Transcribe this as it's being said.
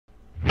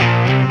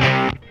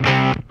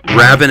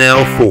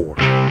Ravenel Ford.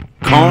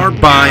 Car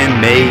buying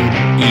made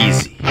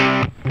easy.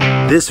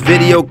 This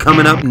video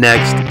coming up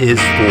next is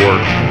for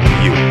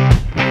you.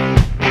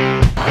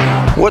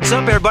 What's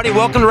up, everybody?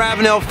 Welcome to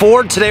Ravenel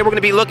Ford. Today we're going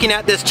to be looking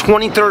at this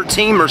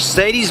 2013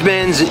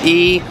 Mercedes-Benz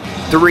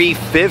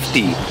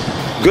E350.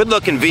 Good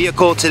looking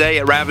vehicle today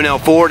at Ravenel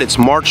Ford. It's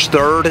March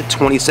 3rd,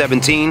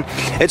 2017.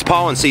 It's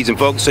pollen season,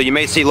 folks, so you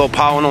may see a little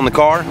pollen on the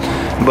car,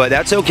 but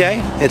that's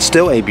okay. It's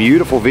still a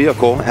beautiful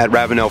vehicle at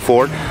Ravenel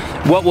Ford.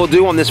 What we'll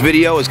do on this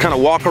video is kind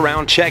of walk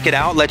around, check it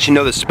out, let you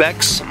know the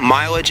specs,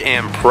 mileage,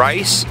 and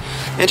price,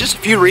 and just a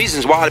few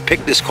reasons why to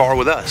pick this car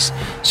with us.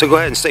 So go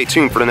ahead and stay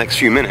tuned for the next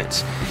few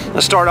minutes.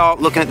 Let's start out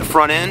looking at the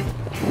front end.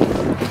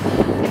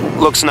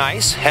 Looks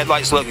nice.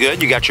 Headlights look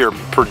good. You got your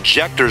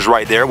projectors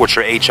right there, which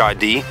are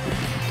HID.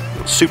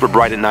 Super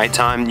bright at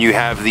nighttime. You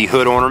have the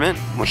hood ornament,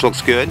 which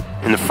looks good,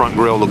 and the front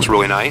grille looks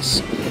really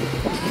nice.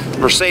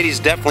 Mercedes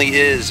definitely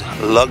is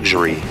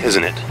luxury,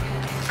 isn't it?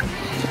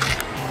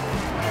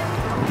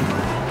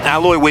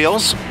 Alloy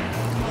wheels.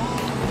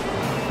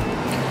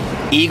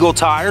 Eagle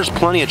tires,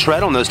 plenty of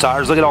tread on those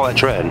tires. Look at all that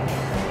tread.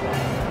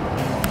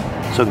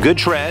 So good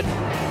tread.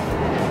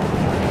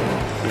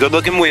 Good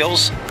looking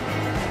wheels.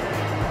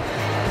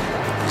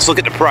 Let's look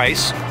at the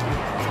price.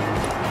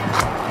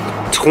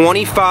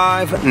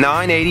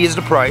 $25,980 is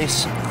the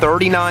price.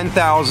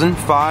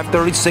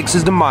 $39,536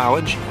 is the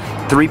mileage.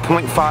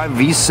 3.5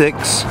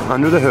 V6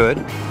 under the hood.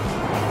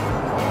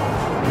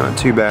 Not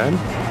too bad.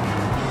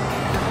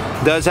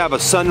 Does have a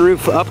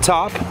sunroof up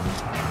top.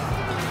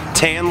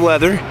 Tan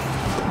leather.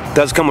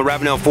 Does come with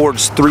Ravenel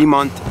Ford's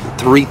 3-month,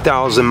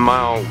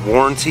 3,000-mile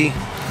warranty.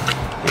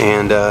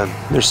 And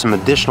there's some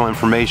additional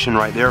information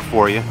right there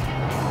for you.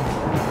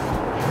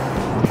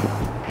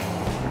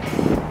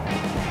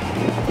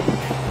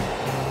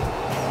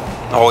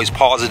 Always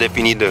pause it if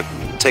you need to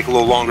take a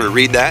little longer to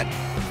read that.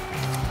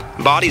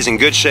 Body's in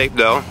good shape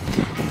though.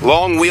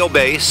 Long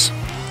wheelbase,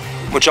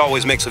 which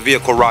always makes a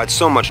vehicle ride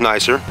so much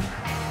nicer.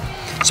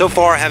 So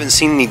far I haven't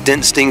seen any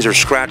dent stings or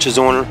scratches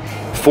on her.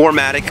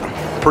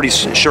 4MATIC, pretty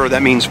sure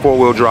that means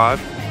 4-wheel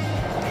drive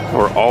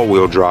or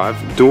all-wheel drive.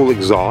 Dual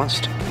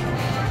exhaust.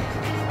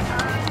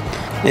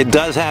 It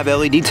does have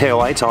LED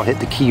taillights. I'll hit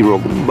the key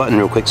button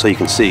real quick so you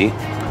can see.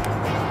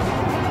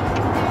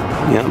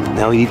 Yeah,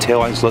 LED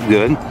taillights look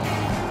good.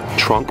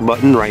 Trunk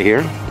button right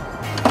here.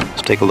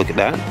 Let's take a look at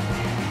that.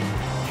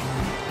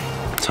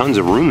 Tons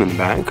of room in the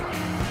back.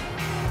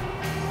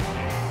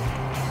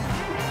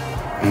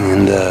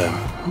 And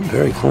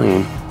very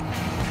clean.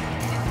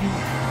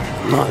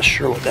 I'm not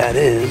sure what that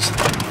is.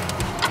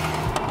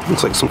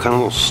 Looks like some kind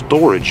of little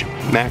storage.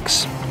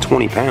 Max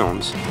 20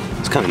 pounds.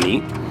 It's kind of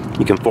neat.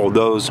 You can fold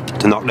those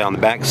to knock down the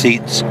back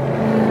seats.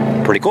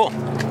 Pretty cool.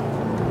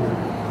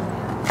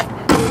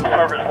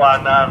 Service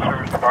line 9,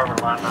 service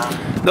department line 9.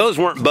 Those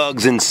weren't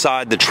bugs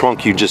inside the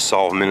trunk you just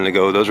saw a minute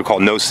ago. Those are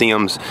called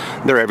no-see-ums.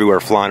 They're everywhere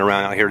flying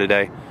around out here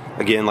today.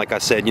 Again, like I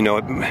said, you know,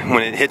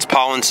 when it hits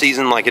pollen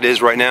season like it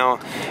is right now,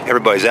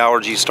 everybody's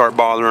allergies start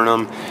bothering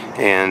them,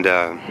 and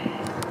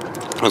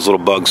those little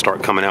bugs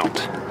start coming out.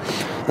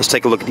 Let's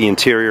take a look at the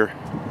interior.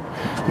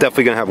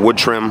 Definitely gonna have wood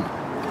trim.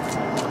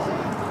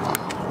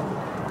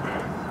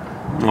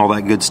 All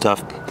that good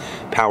stuff.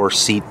 Power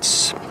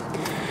seats.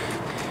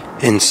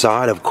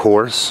 Inside, of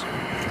course,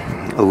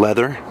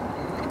 leather,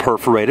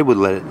 perforated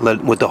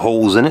with the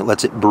holes in it,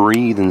 lets it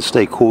breathe and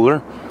stay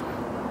cooler.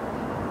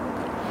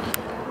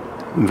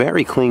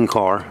 Very clean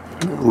car.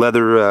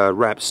 Leather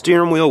wrapped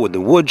steering wheel with the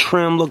wood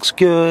trim looks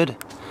good.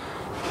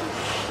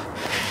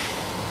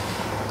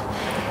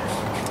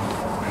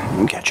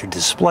 You got your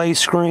display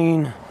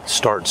screen,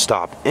 start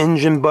stop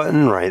engine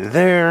button right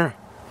there.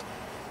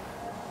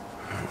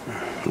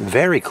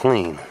 Very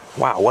clean.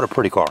 Wow, what a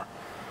pretty car.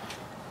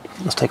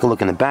 Let's take a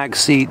look in the back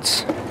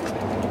seats.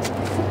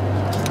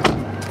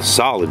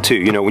 Solid too.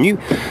 You know, when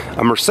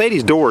a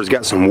Mercedes door has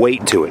got some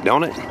weight to it,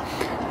 don't it?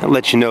 That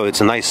lets you know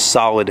it's a nice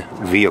solid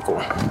vehicle.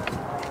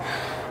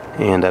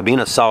 And being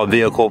a solid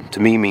vehicle to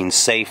me means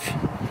safe,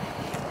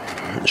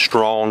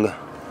 strong,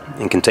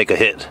 and can take a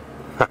hit.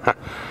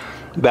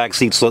 Back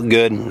seats look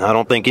good. I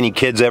don't think any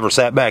kids ever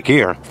sat back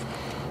here.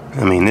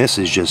 I mean, this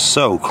is just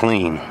so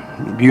clean.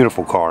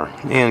 Beautiful car.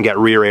 And got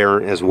rear air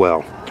as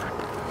well.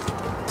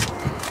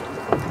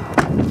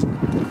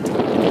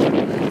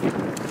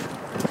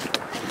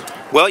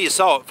 Well, you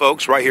saw it,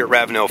 folks, right here at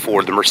Ravenel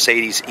Ford, the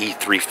Mercedes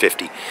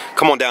E350.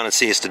 Come on down and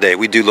see us today.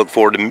 We do look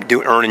forward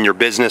to earning your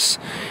business.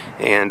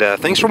 And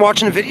thanks for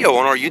watching the video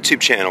on our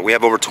YouTube channel. We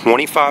have over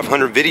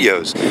 2,500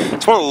 videos.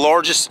 It's one of the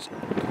largest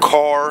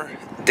car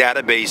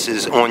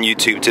databases on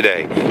YouTube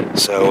today.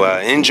 So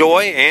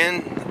enjoy,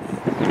 and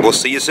we'll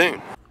see you soon.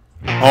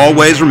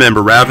 Always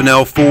remember,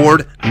 Ravenel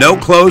Ford, no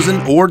closing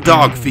or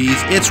dog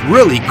fees. It's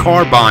really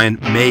car buying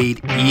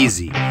made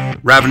easy.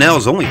 Ravenel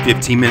is only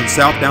 15 minutes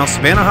southbound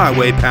Savannah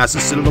Highway past the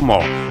Citadel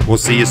Mall. We'll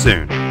see you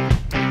soon.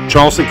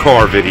 Charleston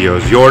Car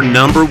Videos, your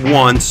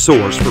 #1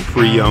 source for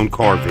pre-owned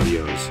car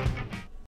videos.